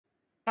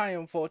Hi,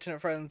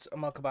 unfortunate friends,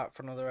 and welcome back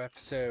for another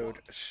episode.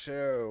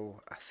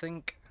 So, I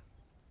think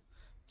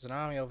there's an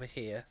army over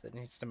here that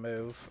needs to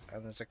move,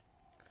 and there's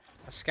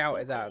I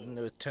scouted that, and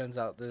it turns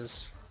out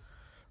there's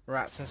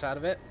rats inside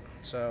of it.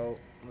 So,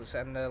 let's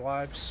end their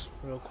lives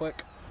real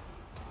quick.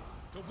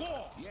 To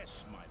war!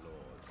 Yes, my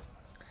lord.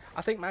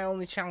 I think my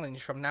only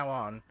challenge from now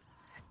on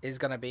is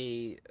gonna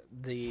be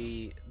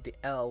the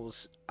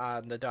elves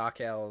and the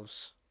dark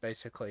elves,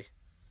 basically.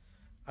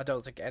 I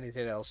don't think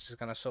anything else is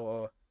gonna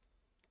sort of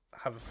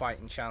have a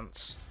fighting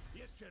chance.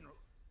 Yes, General.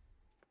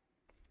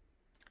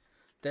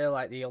 They're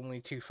like the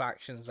only two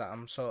factions that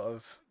I'm sort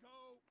of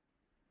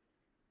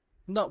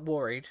not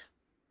worried,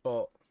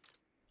 but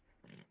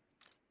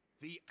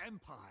The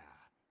Empire.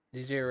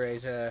 they do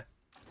raise an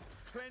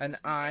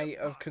eye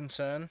of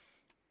concern.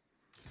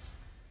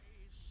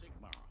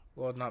 Sigma.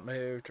 Lord not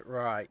moved.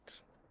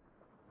 Right.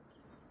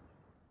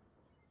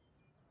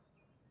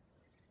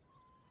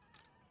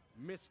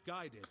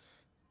 Misguided.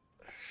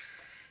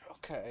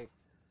 Okay.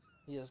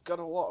 He has got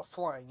a lot of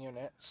flying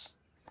units.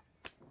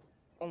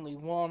 Only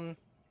one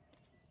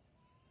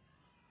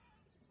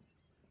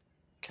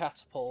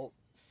catapult.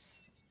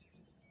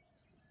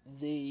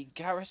 The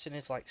garrison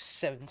is like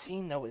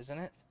 17 though, isn't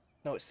it?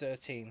 No, it's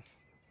 13.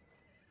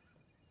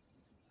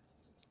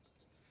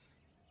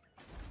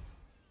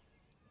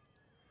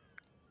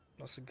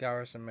 What's the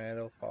garrison made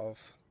up of?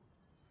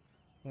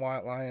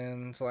 White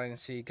Lions, Lion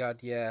Sea God,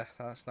 yeah,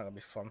 that's not gonna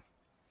be fun.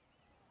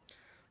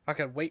 I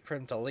could wait for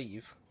him to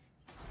leave.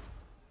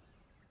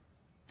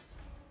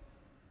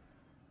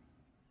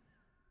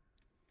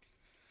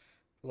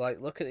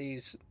 Like, look at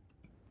these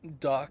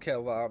Dark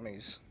Elf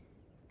armies.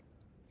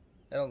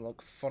 They don't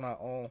look fun at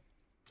all.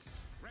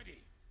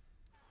 Ready.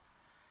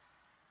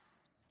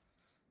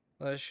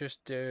 Let's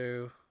just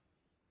do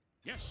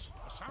Yes,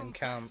 a sound in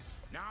camp.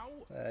 Now.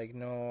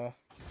 Ignore.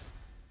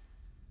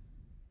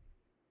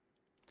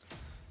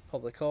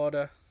 Public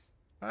order.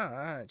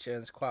 Ah, it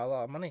earns quite a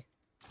lot of money.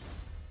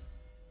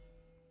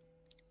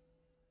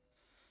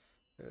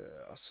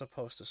 I'm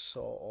supposed to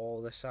sort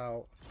all this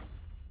out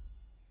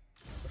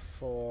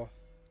before.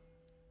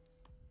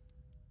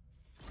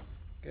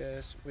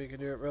 Guess we can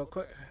do it real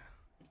quick.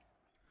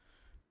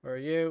 Where are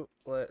you?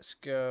 Let's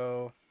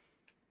go.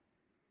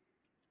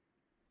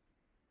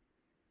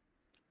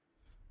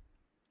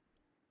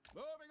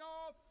 Moving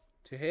off.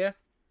 To here.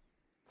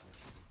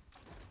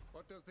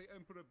 What does the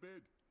Emperor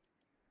bid?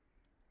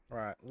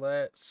 Right,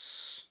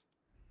 let's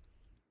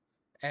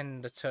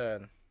end the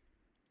turn.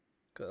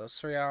 Got those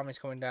 3 armies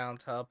coming down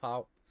to help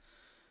out,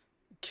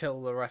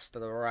 kill the rest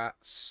of the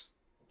rats.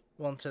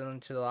 One turn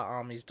until that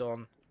army's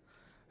done,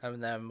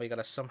 and then we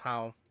gotta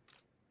somehow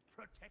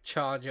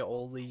charge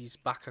all these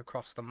back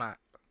across the map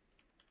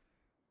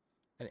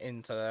and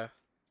into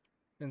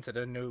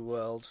the new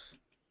world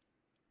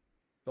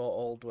or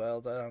old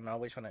world. I don't know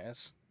which one it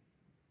is.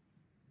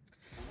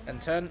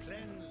 And turn.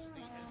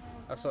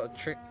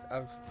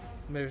 I've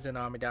moved an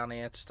army down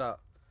here to start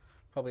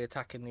probably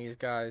attacking these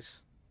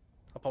guys.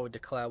 I'll probably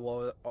declare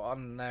war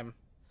on them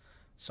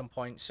some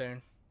point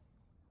soon.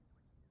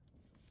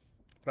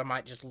 But I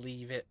might just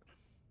leave it.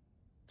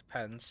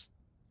 Depends.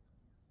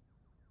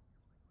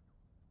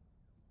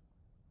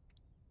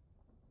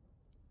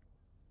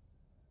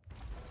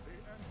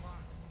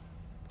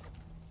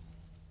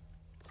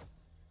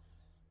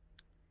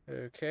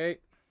 Okay.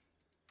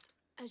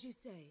 As you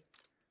say.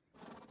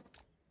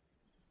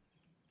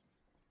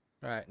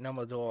 Right, no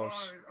more doors.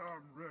 I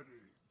am ready.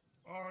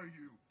 Are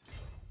you?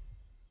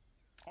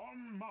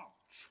 On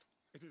march.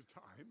 It is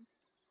time.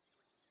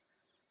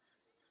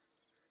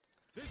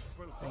 This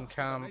will In help the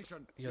camp,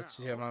 nation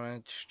you're now.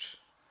 managed.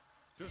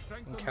 To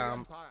strengthen in the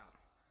camp. Empire.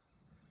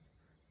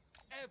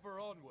 Ever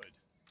onward.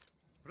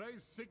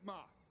 Praise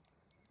Sigma.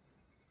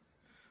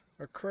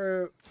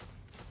 Recruit.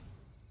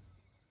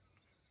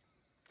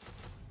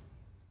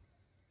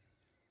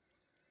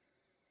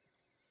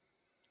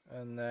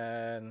 And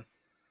then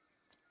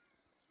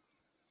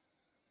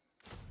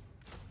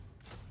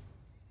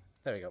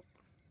there we go.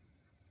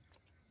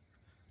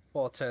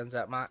 4 turns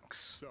at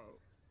max. So.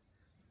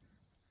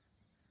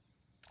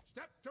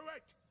 Step to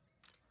it.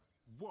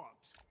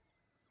 What?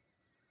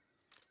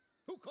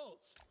 Who calls?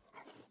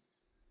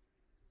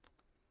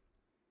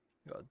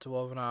 Got a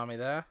dwarven army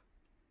there.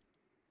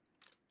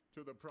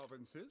 To the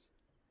provinces.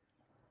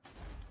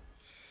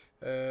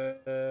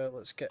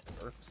 Let's get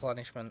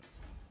replenishment.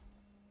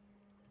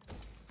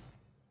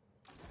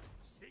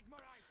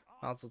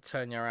 Might as well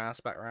turn your ass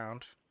back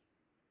round.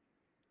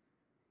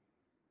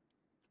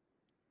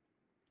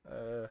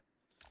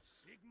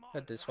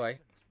 Head this way,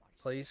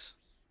 please.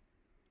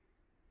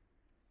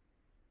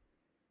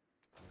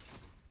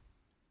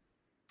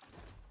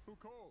 Who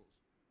calls?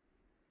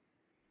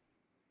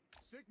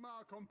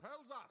 Sigma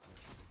compels us.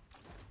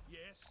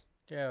 Yes.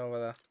 Get over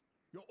there.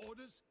 Your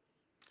orders?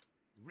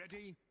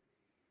 Ready?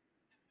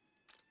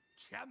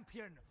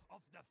 Champion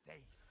of the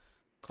faith.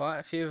 Quite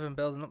a few of them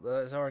building up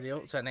there. It's already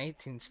up to an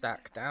 18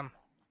 stack. Damn.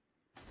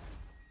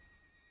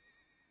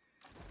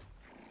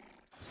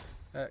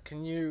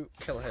 Can you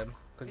kill him?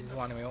 Because he's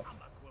winding me up.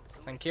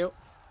 Thank you.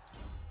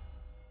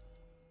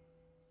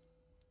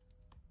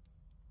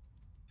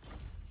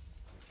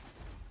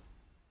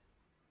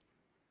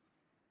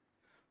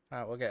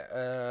 Alright, we'll get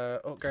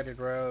upgraded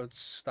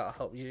roads. That'll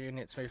help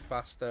units move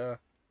faster.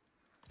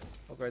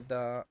 Upgrade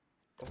that.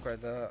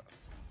 Upgrade that.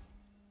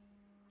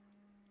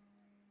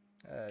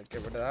 Get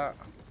rid of that.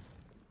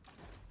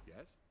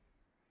 Yes?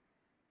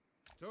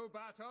 To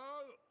battle!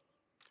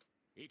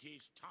 It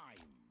is time.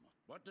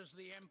 What does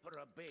the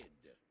Emperor bid?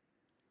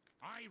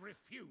 I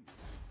refuse.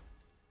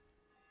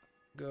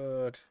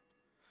 Good.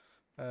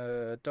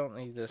 Don't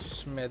need the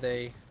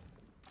smithy.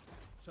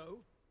 So?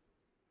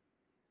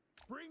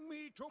 Bring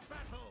me to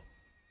battle!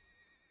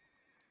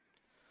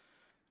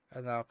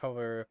 And I'll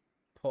probably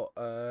put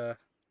a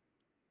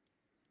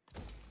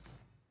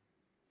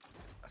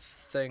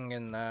thing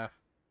in there.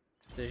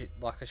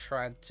 Like a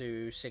shrine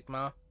to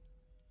Sigma.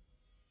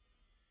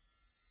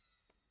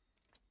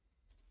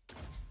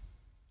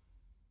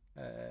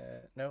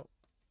 Nope.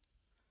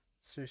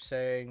 So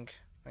saying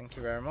thank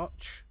you very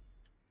much.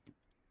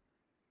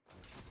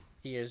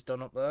 He is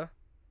done up there.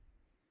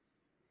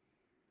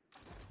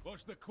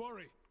 What's the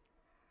quarry?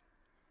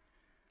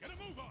 Get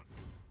a move on.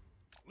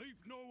 Leave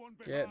no one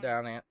behind. Get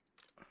down here.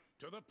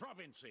 To the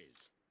provinces.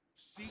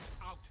 Seek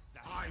out the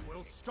I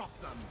will stop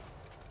them!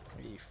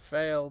 You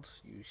failed.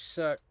 You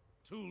suck.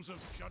 Tools of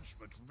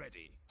judgment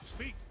ready.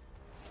 Speak.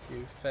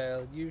 You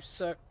failed. You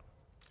suck.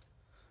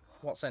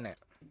 What's in it?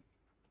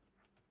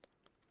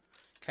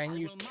 Can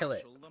you kill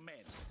it? The men.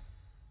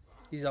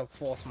 He's on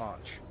force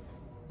march.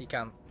 He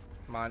can.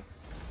 Mine.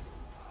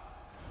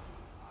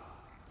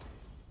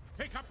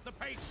 Pick up the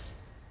pace.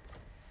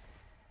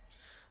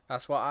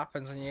 That's what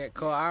happens when you get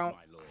caught out.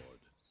 My lord.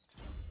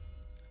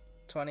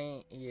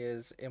 20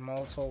 years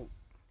immortal.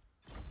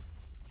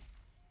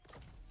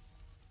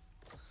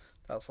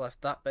 That's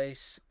left that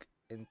base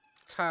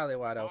entirely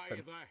wide By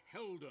open. the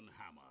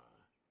Heldenhammer.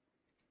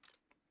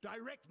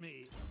 Direct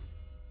me!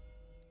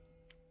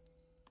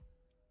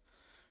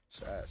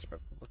 So, spread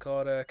public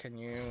order. Can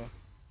you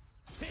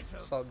Hit 'em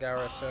assault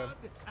garrison? hard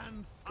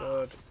and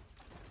Good. fast.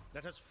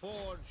 Let us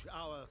forge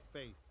our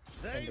faith.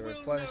 They Under will know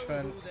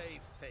replenishment. who they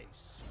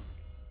face.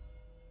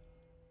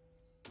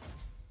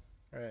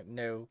 Right,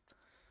 no.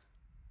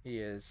 He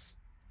is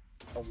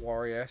a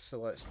warrior, so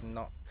let's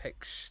not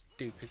pick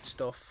stupid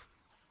stuff.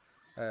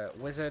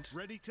 Wizard.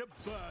 Ready to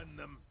burn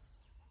them.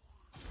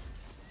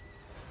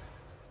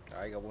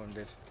 I got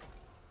wounded.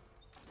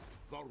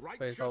 The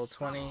Phase level righteous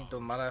 20, son of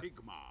doesn't matter.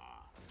 Sigma.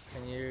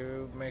 Can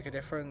you make a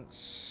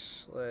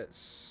difference?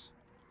 Let's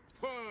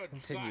Purge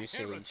continue the siege.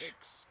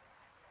 heretics.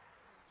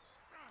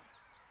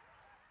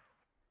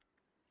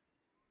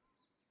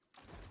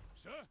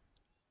 Sir?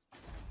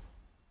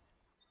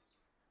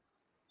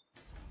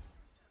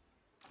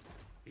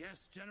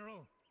 Yes,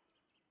 General.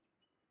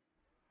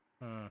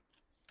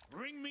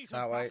 Bring me to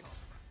That way. battle.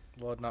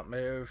 Lord not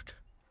moved.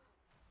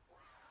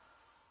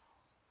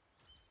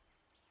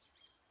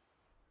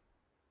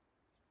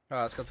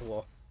 Alright, let's go to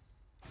war.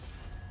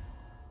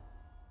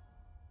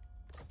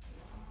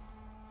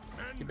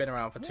 You've been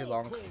around for too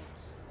long.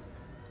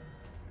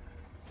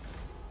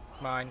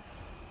 Mine.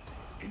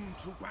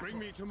 Into battle. Bring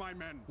me to my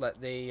men. Let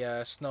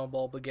the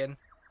snowball begin.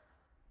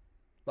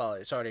 Well,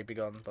 it's already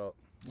begun, but,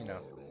 you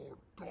know.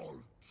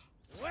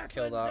 Weapons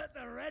Kill that. at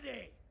the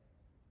ready.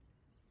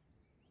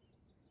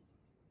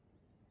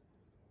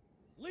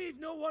 Leave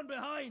no one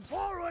behind.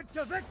 Forward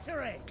to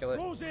victory. Kill it.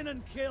 Close in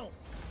and kill.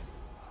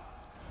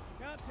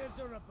 Captives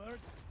are aboard.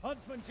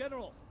 Huntsman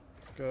General.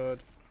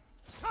 Good.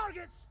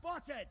 Target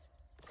spotted.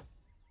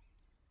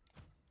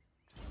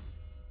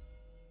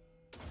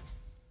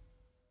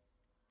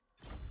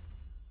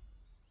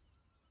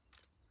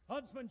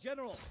 Huntsman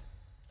General.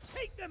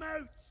 Take them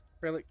out.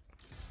 Really?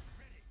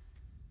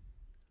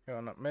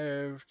 You're not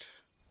moved.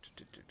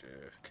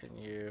 Can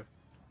you...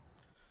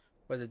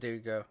 Where'd the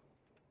dude go?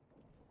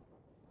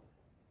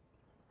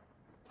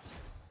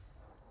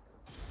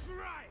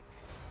 Strike.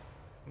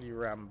 You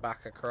ran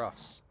back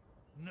across.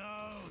 No,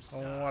 Oh,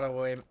 sir. what a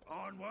wimp.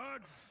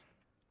 Onwards.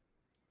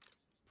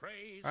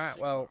 Praise Alright,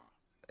 Sigma. well,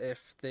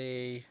 if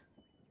the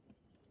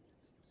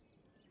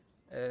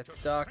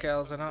Dark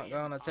Elves are not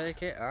gonna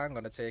take it, I'm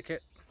gonna take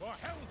it. For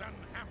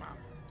Heldenhammer.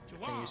 To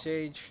Continue arms.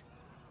 siege.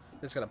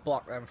 This is gonna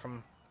block them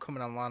from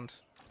coming on land.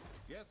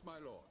 Yes, my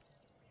lord.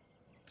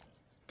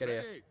 Get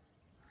here. Ready.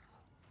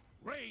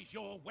 Raise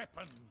your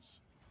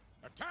weapons.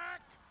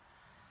 Attack.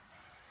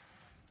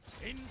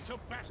 Into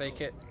battle.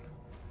 Take it.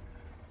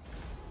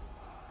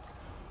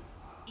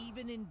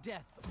 Even in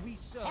death, we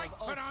serve Fight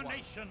for our Ulfwine.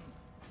 nation.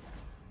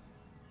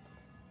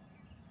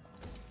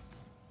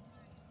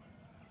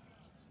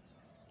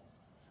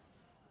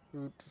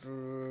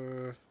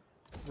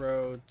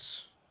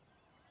 Roads.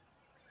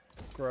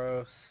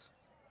 Growth.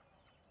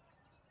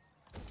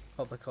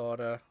 Public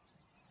order.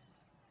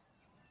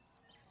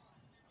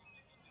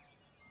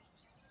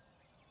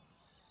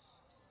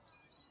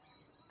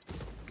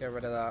 Get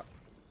rid of that.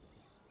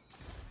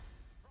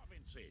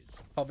 Provinces.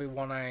 Probably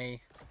want a...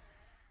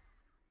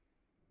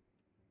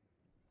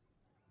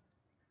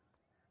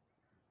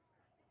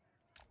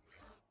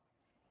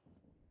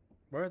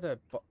 Where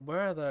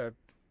are the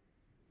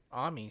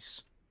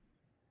armies?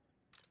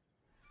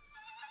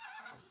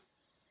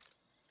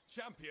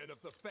 Champion of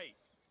the faith.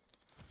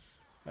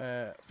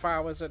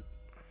 Fire Wizard.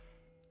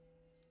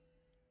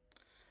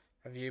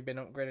 Have you been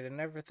upgraded and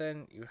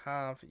everything? You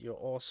have. You're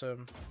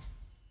awesome.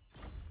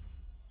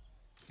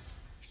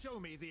 Show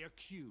me the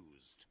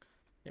accused.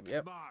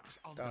 Yep. March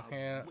on Down the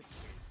here. witches.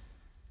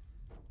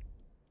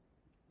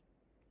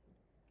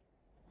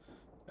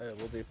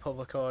 We'll do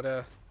public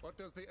order. What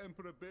does the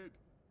Emperor bid?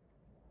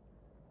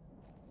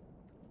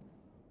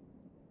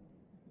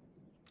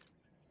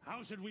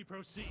 How should we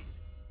proceed?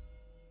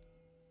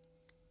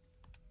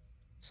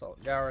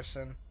 Assault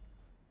garrison.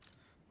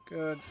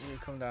 Good. You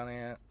come down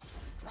here.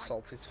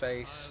 Assault his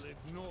face. I'll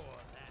ignore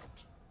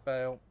that.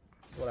 Fail.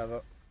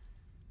 Whatever.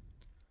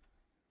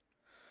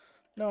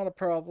 Not a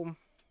problem.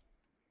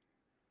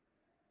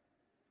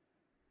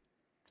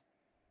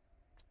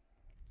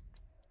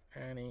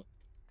 Any.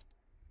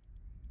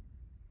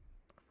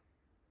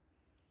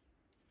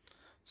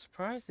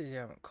 Surprised these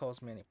haven't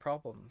caused me any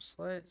problems.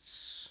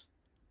 Let's.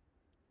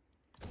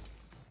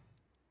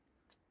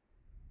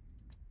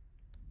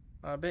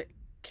 I'm a bit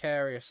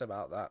curious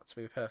about that, to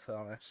be perfectly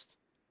honest.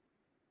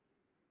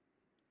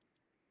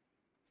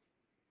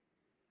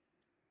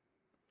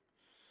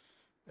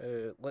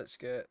 Let's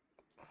get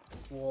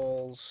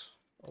walls.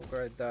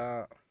 Upgrade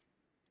that.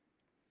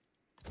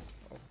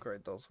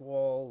 Upgrade those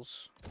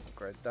walls.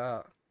 Upgrade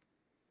that.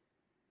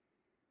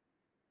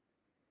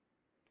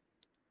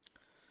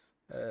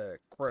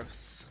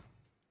 Growth.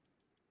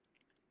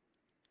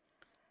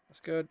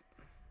 That's good.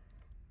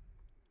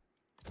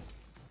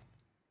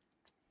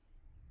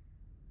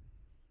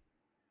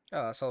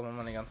 Oh, that's all my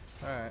money gone.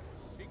 Alright.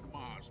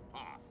 Sigmar's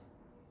path.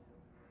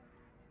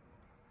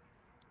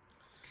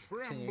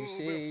 Continue Tremble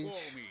siege.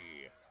 before me.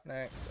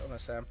 Next,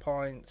 understand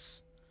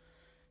points.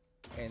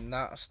 In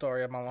that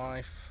story of my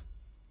life.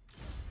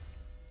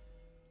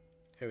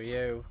 Who are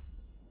you?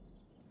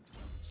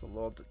 It's the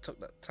lord that took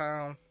that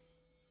town.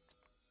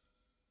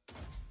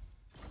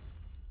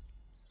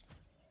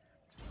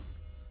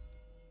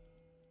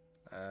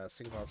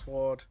 Sigmar's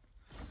Ward.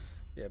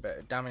 Yeah,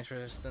 better damage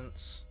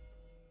resistance.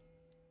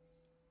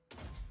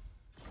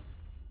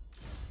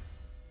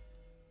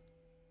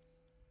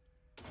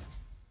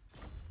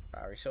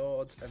 Fiery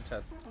swords,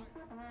 enter.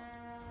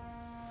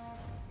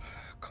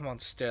 Come on,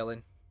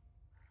 Sterling.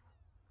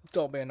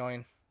 Don't be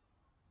annoying.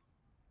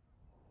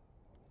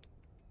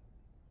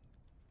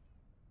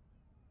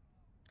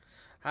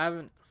 I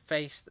haven't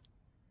faced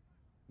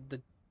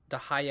the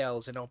high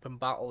elves in open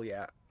battle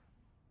yet.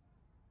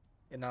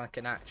 In like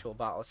an actual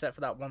battle, except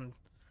for that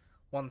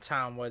one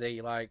town where they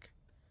like.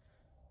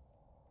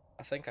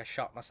 I think I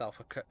shot myself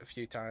a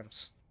few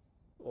times,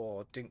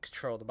 or didn't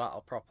control the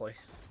battle properly.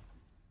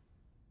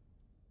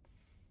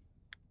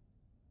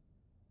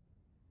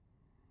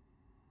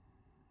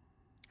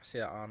 I see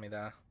that army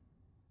there.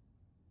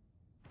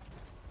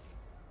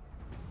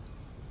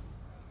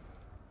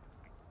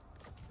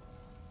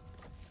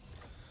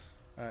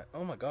 Alright,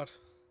 oh my god.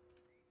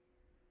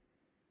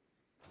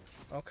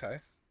 Okay,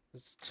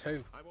 there's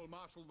two. I will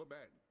marshal the men.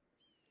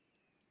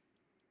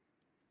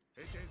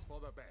 It is for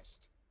the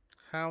best.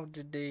 How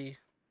did the...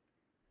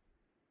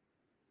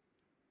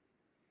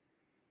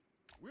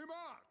 We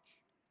march!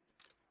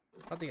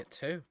 How'd they get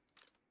two?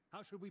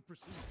 How should we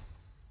proceed?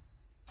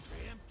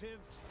 Preemptive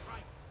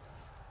strike.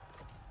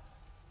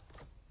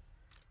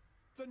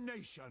 The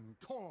nation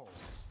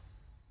calls.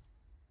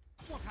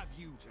 What have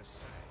you to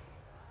say?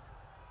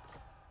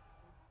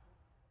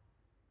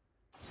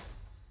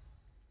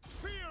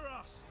 Fear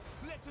us!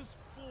 Let us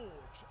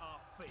forge our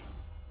fate.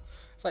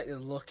 It's like the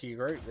lucky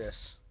group,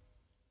 this.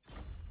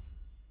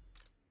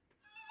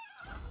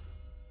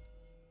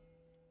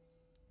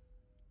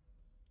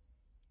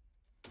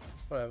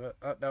 Whatever.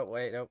 Oh, no,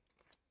 wait, no.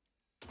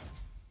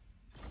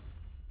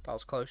 That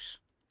was close.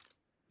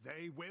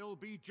 They will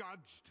be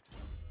judged.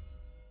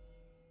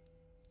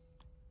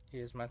 He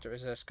is meant to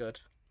resist, good.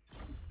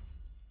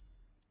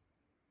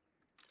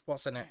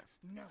 What's in it?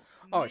 No.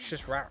 Oh, it's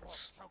just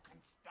rats.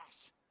 Token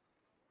stash.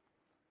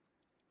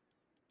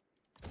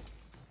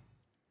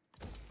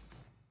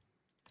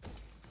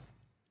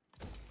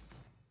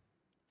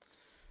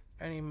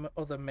 Any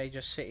other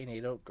major city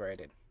need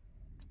upgrading?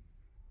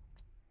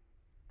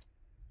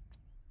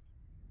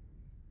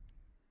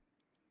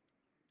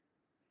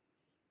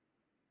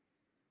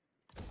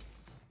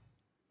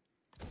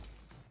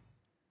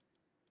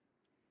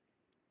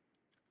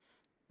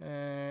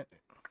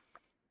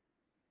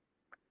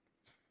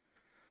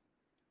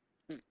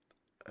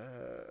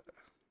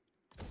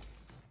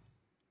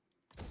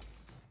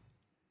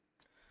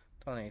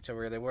 Don't need to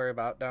really worry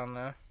about down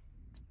there.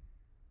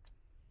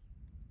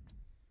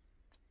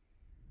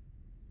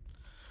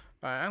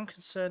 Right, I'm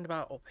concerned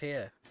about up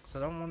here, because I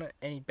don't want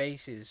any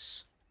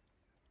bases.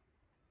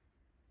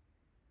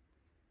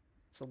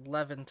 It's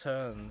 11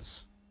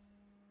 turns.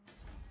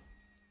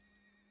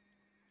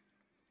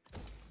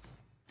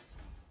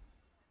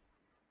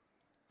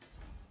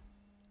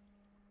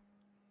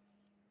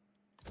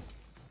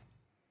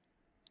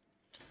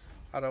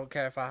 I don't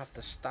care if I have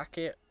to stack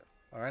it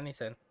or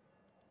anything.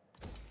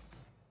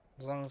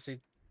 As long as they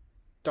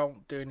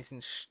don't do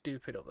anything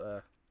stupid up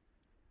there.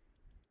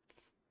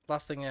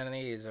 last thing I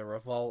need is a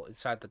revolt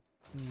inside the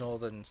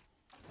northern.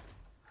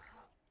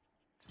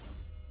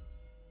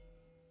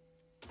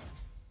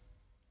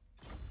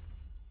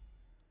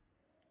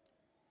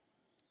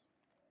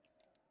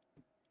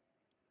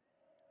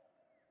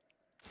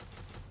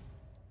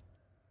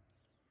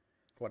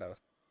 Whatever.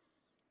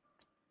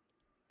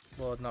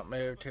 Lord, not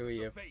moved. Who are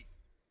you? Faith.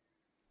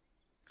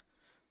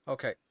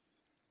 Okay,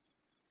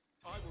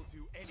 I will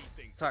do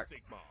anything Attack. for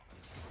Sigmar.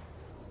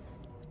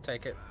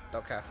 take it.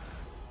 Don't care.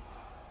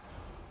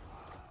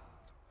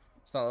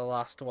 It's not the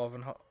last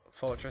dwarven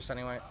fortress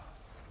anyway.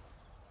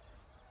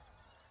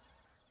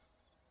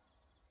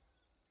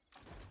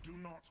 Do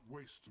not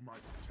waste my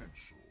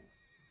potential.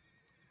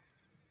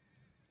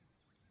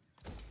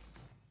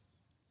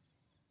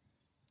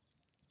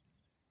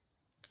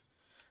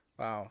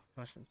 Wow,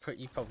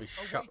 you probably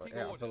shot Awaiting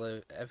the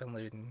orders.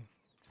 ever-living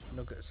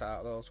nuggets out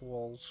of those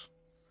walls.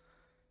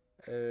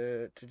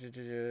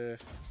 That.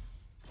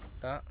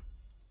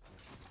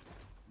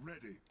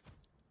 Ready.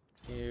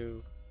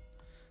 You.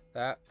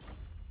 That.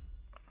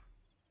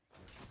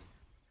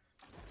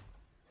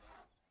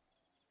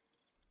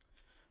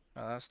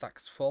 Right, that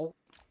stack's full.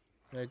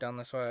 Move down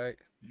this way.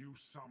 You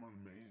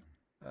summon me.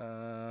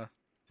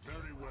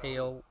 Very well.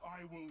 Heal.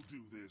 I will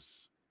do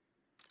this.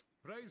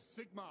 Praise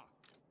Sigmar.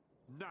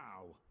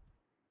 Now.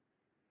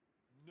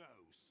 No,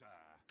 sir.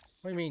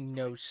 What do you mean,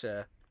 no,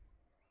 sir?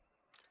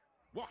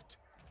 What?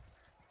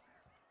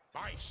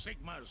 By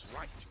Sigmar's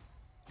right.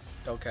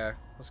 Don't care.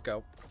 Let's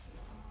go.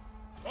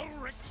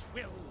 Ulrich's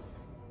will.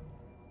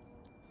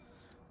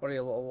 What do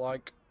you look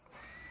like?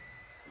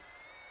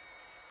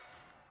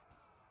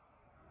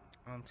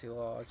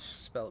 Anti-large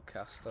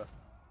spellcaster.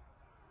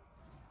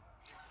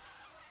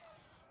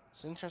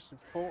 It's an interesting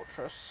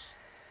fortress.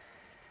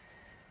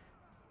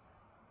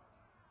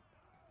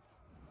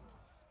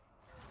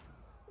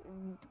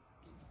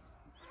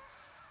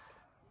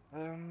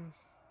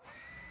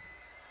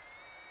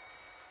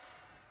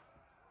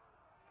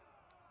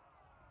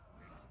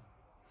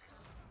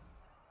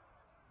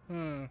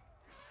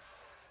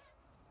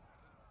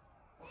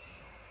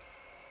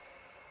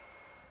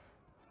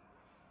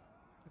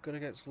 Good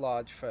against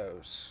large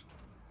foes.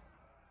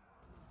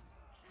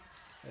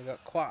 They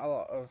got quite a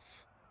lot of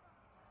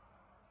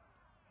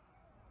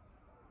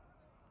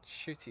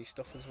shooty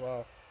stuff as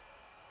well.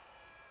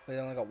 They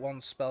only got one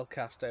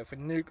spellcaster. If we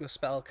nuke the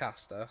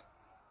spellcaster,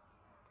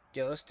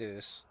 yeah, let's do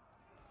this.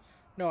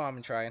 No harm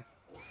in trying.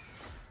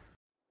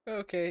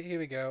 Okay, here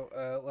we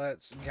go.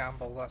 Let's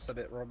gamble. That's a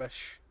bit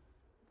rubbish.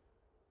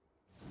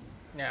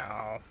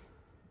 No.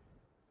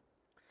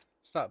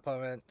 Start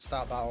deployment.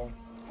 Start battle.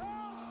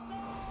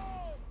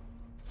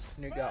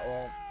 Nuke that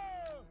wall.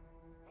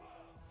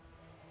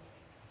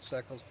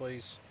 Circles,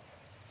 please.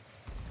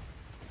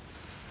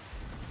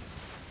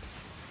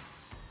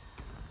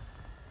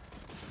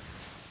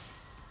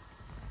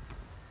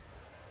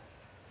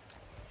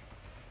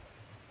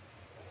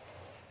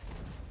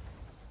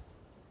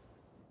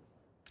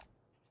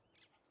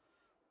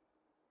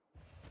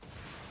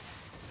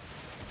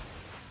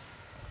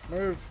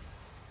 Move.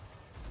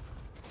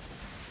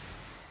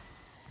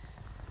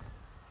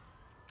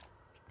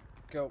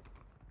 Go.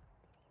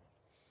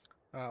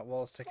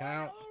 Wall's taken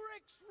out.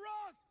 Ulrich's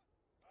wrath!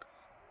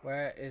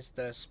 Where is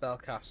the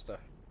spellcaster?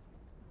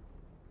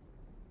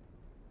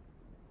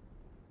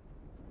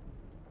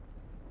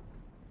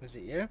 Is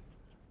it you?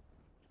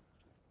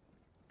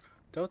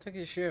 Don't think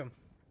it's you.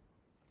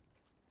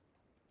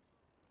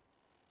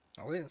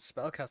 I think the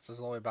spellcaster's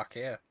all the way back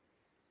here.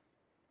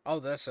 Oh,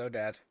 they're so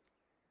dead.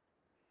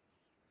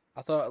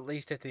 I thought at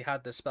least if they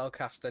had the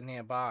spellcaster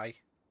nearby,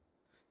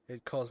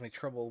 it'd cause me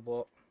trouble,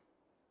 but...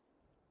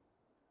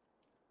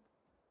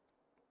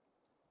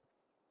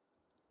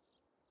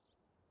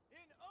 In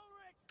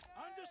Ulrich's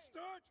name!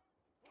 Understood!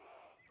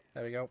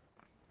 There we go.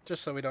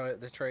 Just so we don't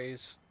hit the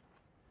trees.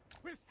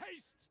 With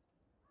haste!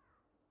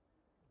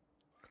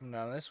 Come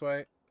down this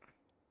way.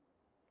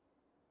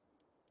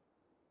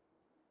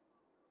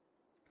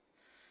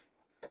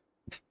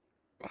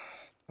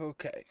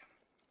 Okay.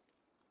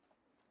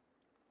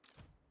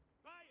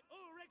 By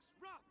Ulrich's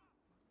wrath!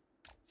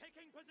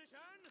 Taking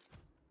position!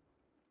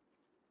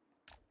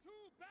 To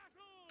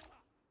battle!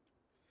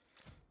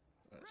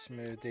 Let's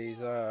move these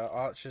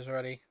archers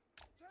ready.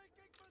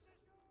 Taking position!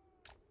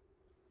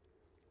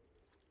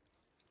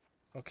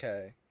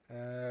 Okay.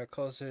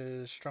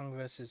 Causes strong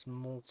versus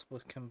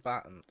multiple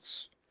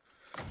combatants.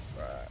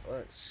 Right,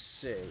 let's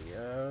see.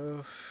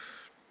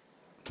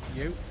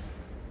 You.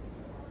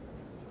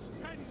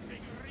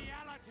 Bending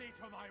reality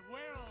to my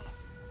will!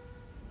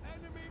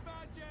 Enemy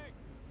magic!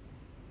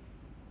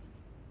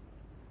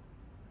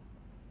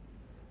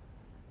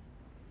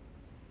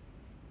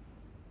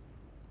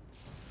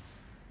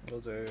 We'll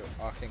do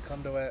Arcane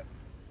Conduit.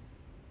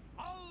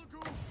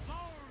 Algu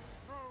flows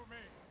through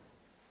me!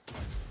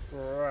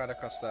 Right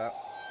across that.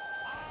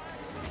 I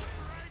will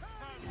break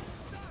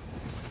them!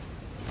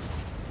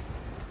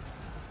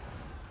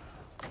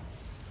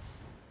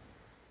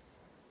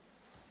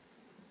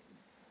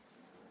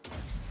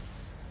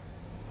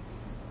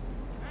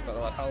 Don't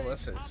know what the hell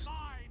this is.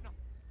 Mine!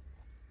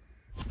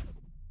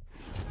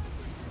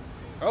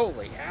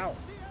 Holy hell.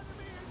 The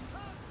enemy is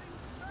casting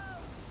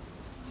spells!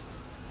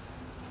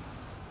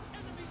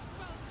 Enemy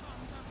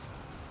spellcaster!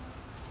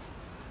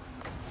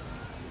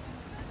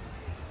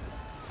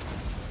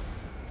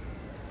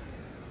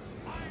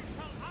 I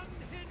shall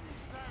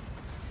unhinge them!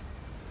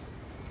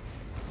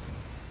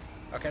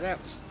 Okay,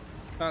 that's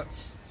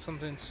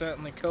something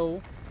certainly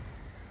cool.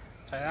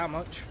 Tell you that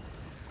much.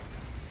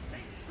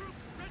 Take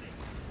troops ready!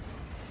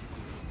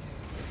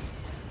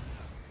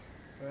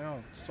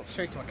 Well, stop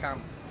shaking my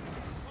cam.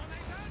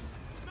 Formation,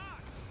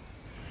 march!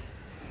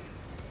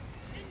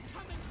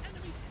 Incoming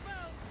enemy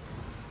spells!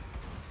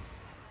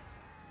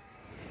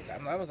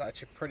 Damn, that was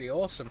actually pretty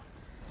awesome.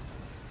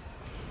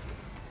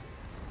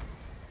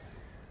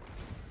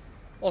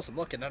 Awesome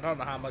looking. I don't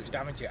know how much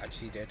damage it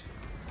actually did.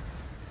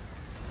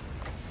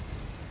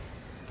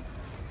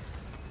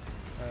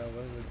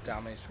 What are the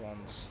damaged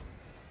ones?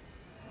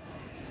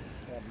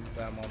 What are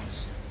them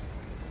ones?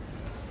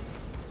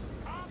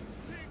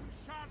 Casting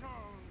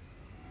shadows!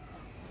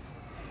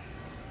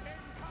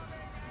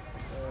 Incoming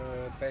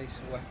enemy! Base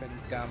weapon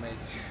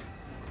damage.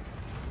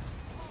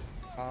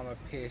 Armor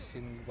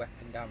piercing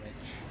weapon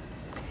damage.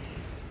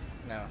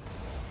 No.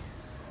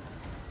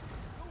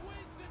 The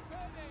winds are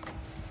turning!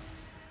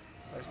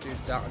 Let's do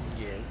that on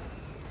you.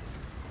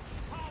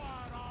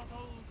 Power of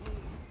Ulgu!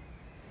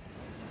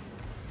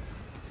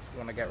 We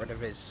want to get rid of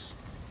his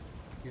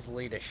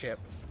leadership.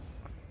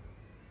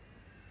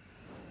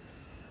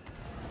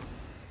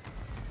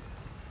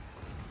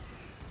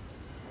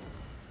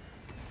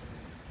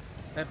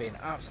 They're being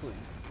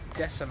absolutely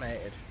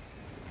decimated.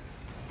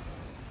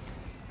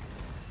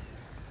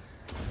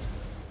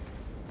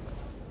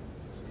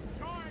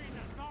 Join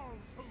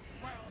those who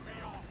dwell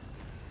beyond!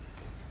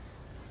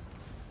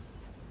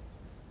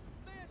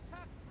 They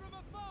attack from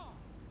afar!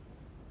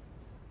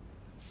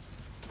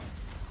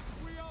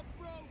 We are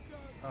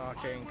broken!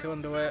 Okay, I and will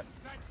conduit. cleanse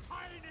their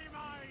tiny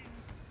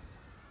minds!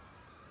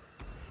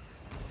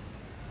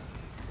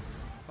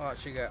 I'll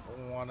actually get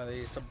one of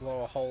these to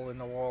blow a hole in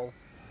the wall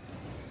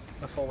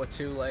before we're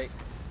too late.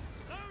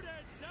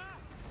 Loaded, sir!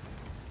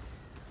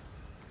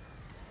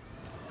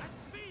 At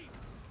speed!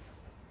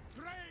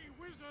 Grey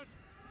wizard!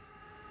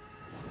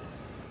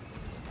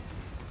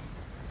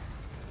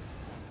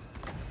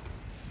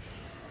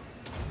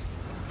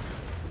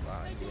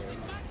 Behind you.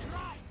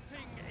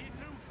 Crafting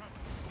illusions!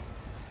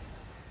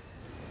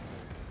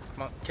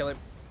 Come on, kill him.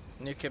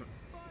 Nuke him.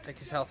 Take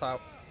his health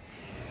out.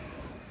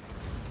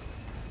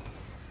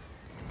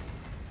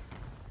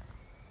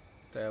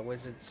 The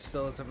wizard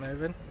still isn't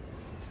moving.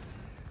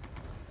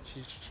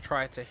 She's just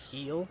trying to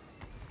heal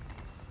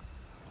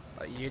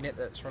that unit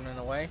that's running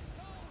away.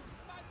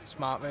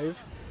 Smart move.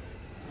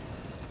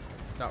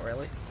 Not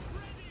really.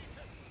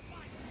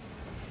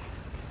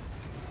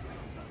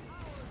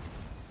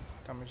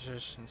 Damage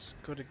resistance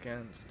good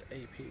against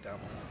AP damage.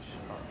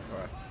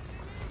 Alright.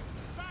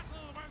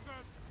 Battle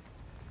wizard!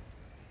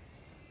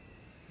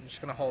 I'm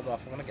just gonna hold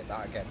off. I want to get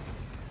that again.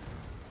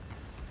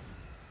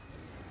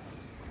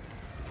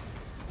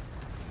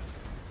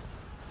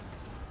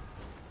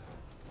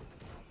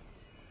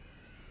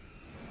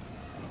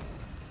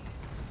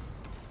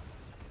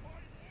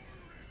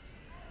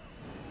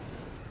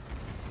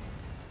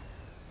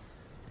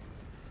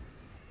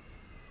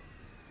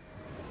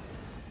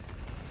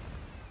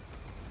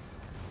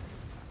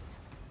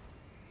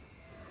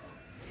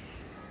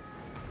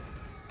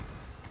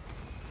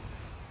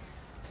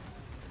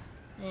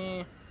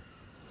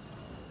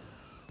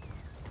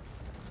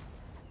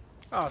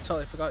 Oh, I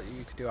totally forgot that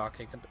you could do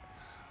arcane.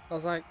 I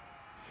was like,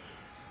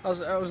 I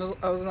was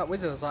in that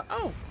wizard. I was like,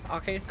 oh,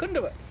 arcane couldn't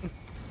do it.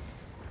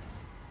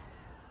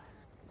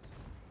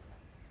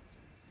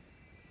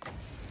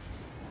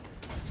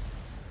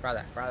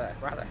 Right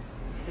there.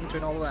 In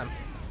between all of them.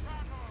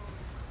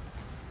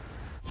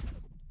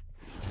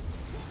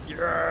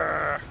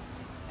 Yeah.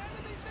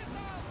 Enemy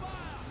missile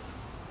fire!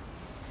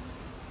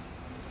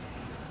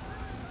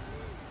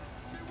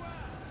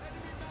 Beware!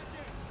 Enemy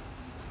magic!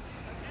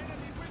 An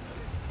enemy wizard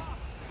is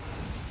cast!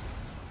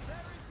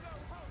 There is no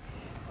hope!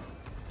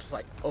 Just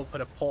like open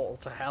a portal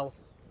to hell.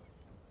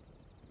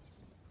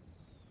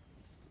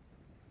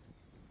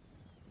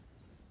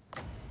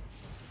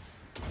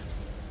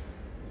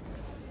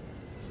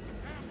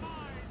 Their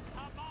minds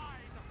are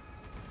mine!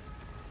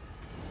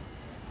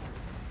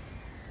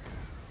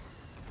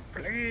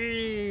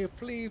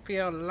 Flee for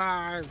your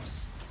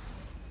lives.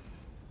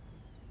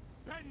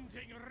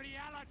 Bending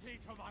reality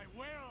to my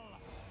will!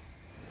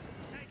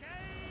 Take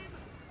aim!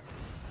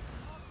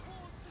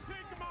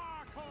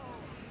 Sigma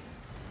calls!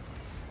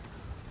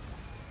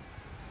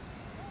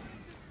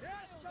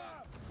 Yes, sir!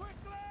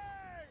 Quickly!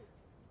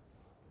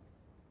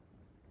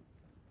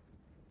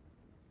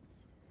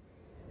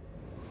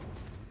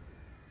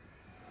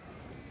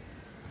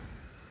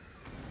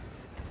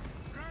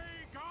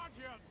 Grey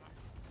Guardian!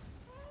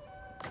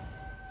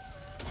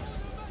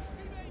 Order must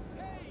be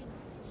maintained!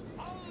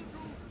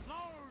 Ulgu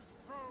flows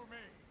through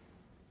me!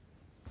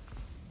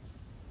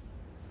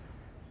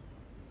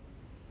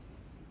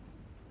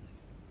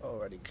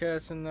 Already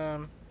cursing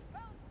them.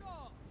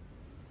 Hellstorm!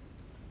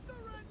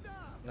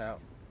 Surrender! No.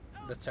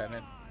 They're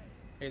turning.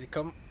 Here they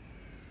come.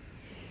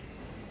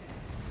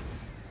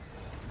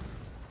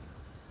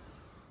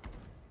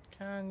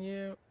 Can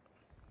you?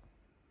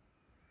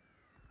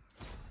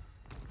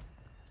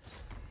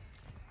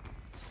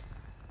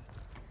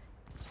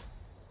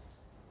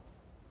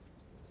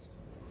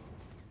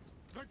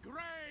 The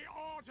Grey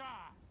Order!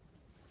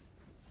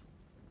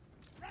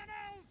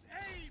 Reynolds,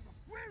 aim!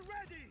 We're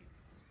ready!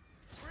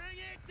 Bring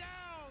it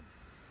down!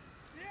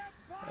 The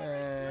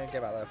Empire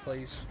Get out there,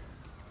 please.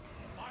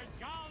 by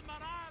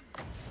Galmaraz!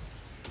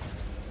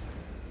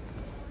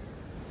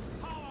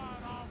 Power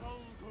of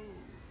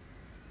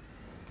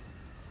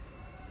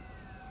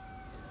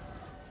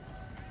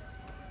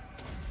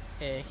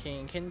Ulgu!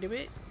 King can do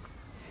it.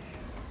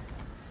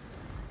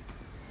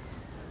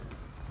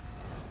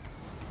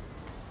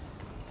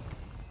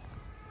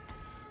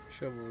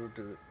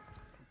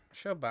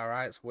 Sure,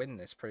 Barrites win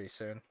this pretty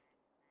soon.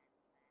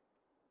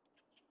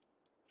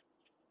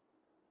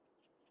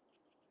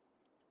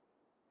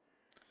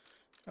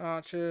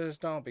 Archers,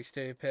 don't be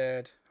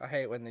stupid. I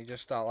hate when they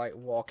just start like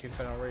walking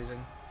for no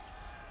reason.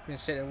 Been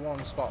sitting in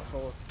one spot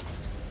for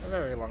a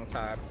very long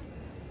time.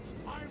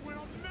 I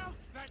will melt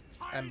that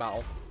tiny... End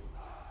battle.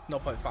 No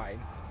point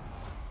fighting.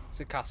 It's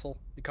a castle.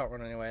 You can't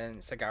run anywhere, and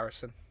it's a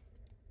garrison.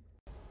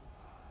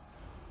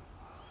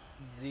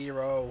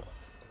 0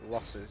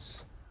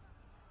 losses.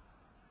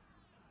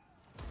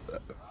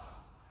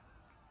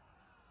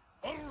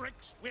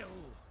 Ulrich's will.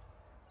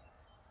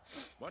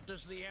 What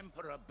does the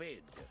Emperor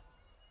bid?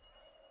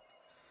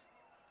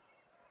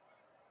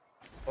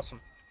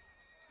 Awesome.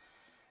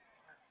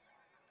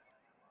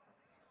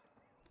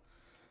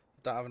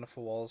 Don't have enough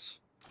for walls.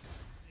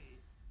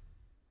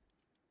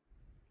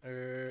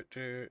 To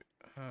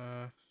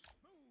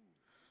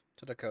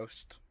the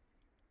coast.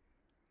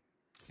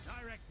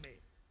 Direct me.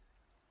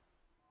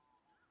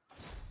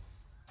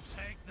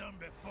 Take them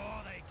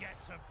before they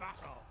get to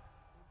battle.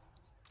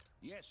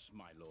 Yes,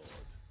 my lord.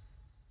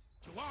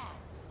 To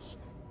arms!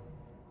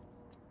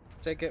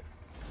 Take it.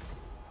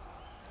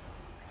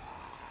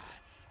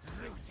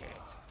 Loot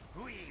it.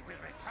 We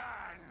will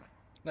return.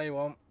 No, you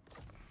won't.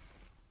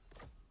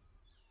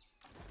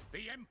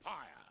 The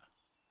Empire!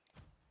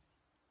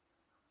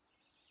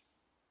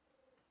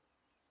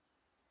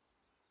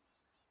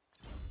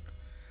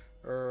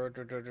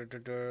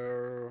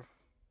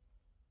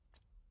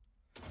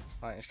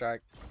 Lightning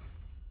strike.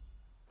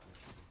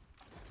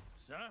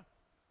 Sir?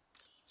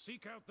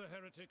 Seek out the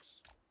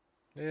heretics.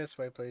 This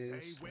way, They please.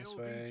 This will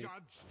way. be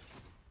judged.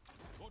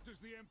 What does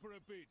the Emperor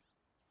bid?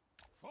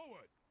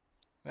 Forward!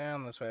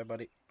 Down this way,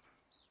 buddy.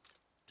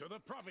 To the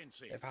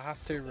provinces! If I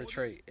have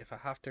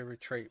to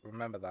retreat,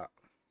 remember that.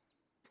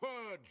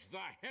 Purge the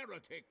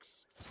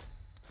heretics!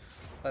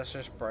 Let's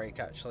just break,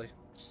 actually.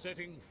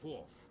 Setting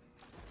forth.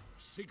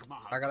 Sigma.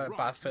 I got a bad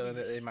grant feeling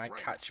me that they might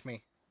strength. catch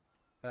me.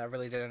 And I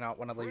really do not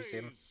want to lose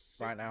him Praise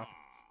right now.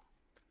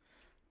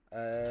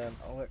 Sigma.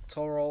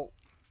 Electoral.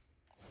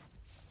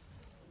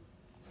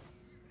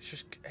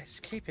 It's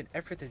keeping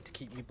everything to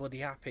keep you bloody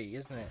happy,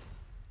 isn't it?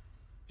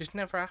 Just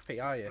never happy,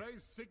 are you?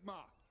 Praise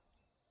Sigma.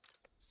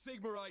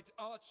 Sigmarite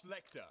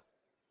Archlector.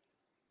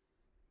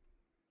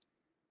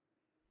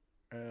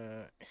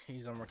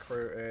 He's on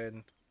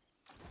recruiting.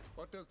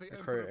 What does the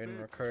Emperor bid?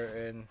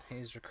 Recruiting.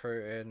 He's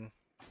recruiting.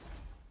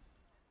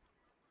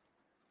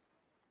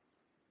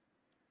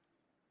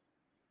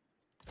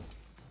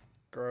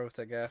 Growth,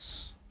 I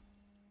guess.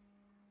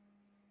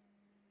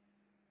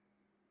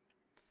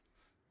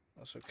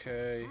 That's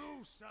okay.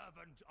 True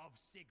servant of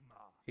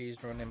Sigma.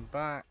 He's running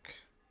back.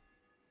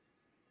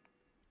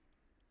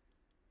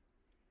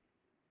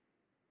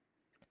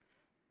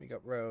 We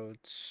got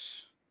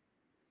roads.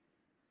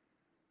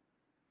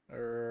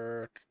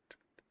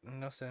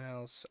 Nothing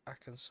else I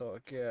can sort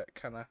of get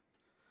kind of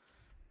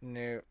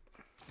new.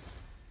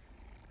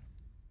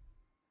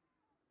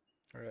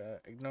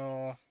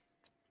 Ignore.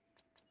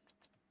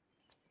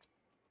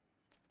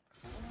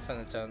 10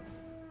 and 10.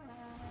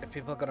 If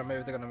people are gonna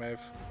move, they're gonna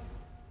move.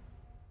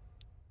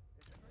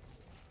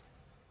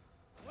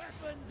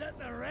 Weapons at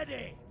the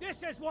ready.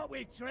 This is what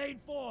we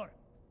trained for.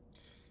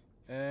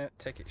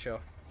 Take it,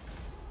 sure.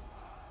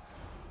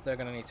 They're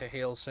gonna need to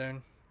heal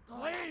soon.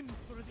 Claim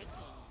for the...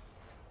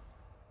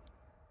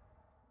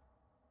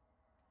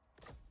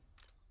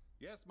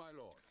 Yes, my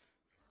lord.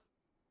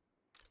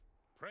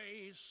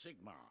 Praise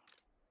Sigma.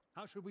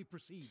 How should we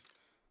proceed?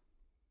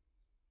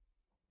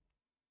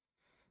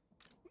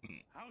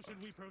 How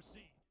should we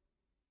proceed?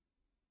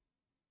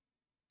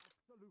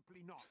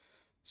 Absolutely not.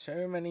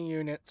 So many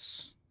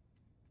units.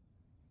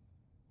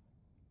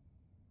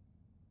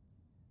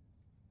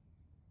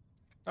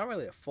 Not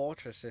really a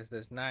fortress if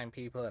there's 9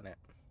 people in it.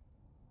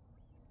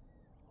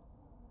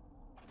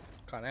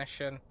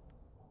 Carnation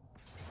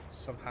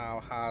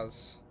somehow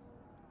has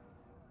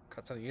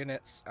cut ton of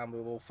units, and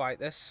we will fight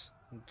this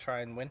and try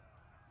and win.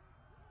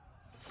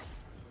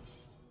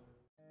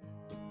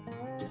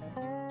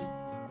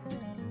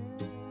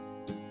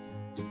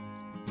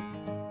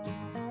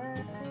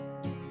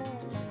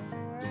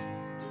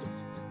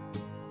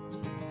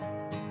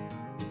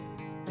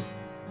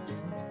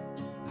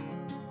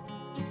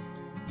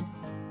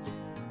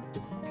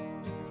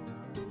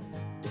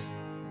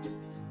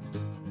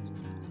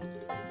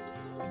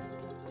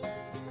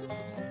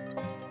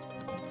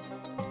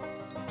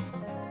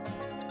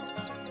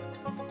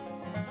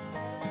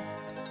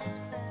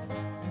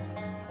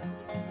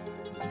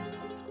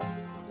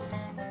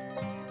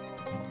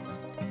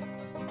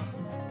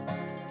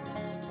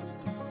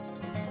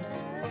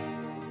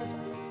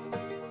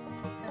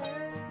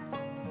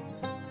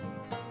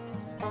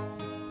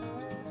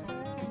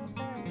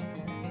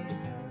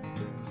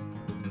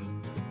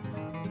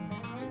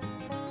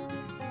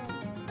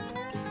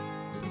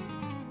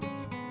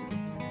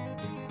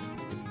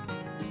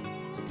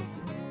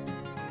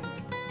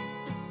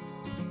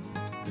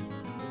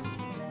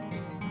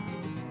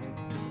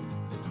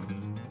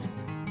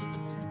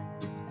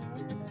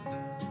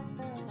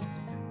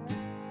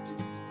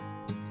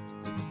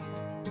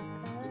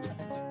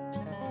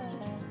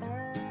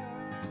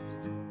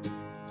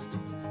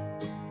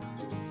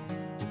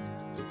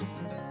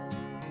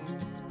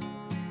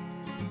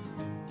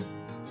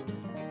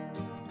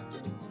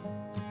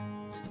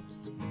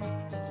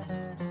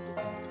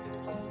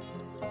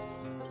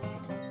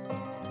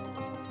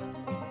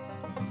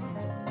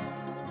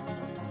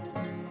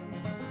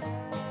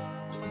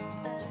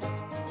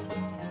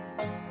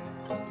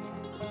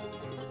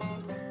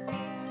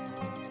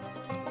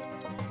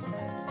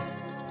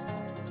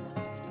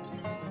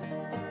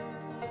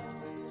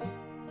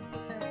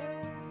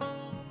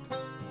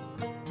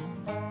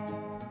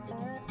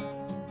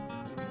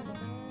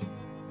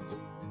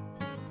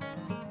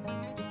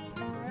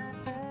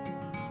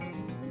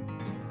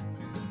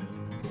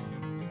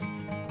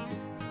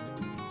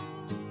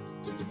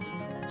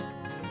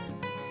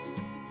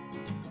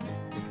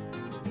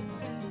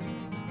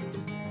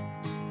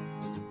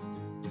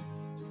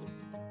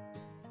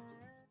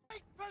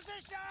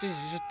 Jesus,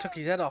 you just took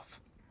his head off.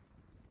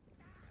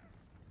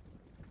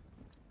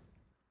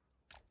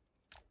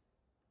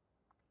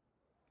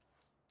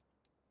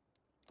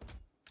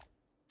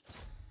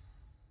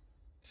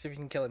 See if you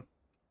can kill him.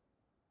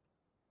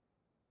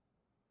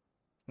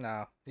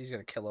 No, he's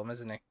gonna kill him,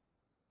 isn't he?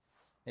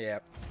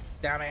 Yep.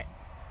 Damn it.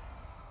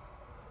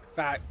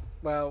 Right,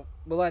 well,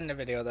 we'll end the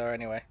video there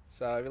anyway.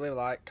 So if you leave a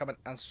like, comment,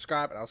 and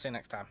subscribe, and I'll see you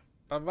next time.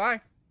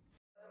 Bye-bye.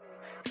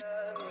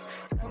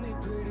 Tell me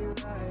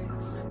pretty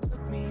lies,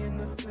 look me in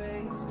the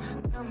face.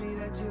 Tell me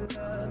that you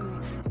love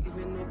me,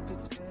 even if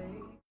it's fake.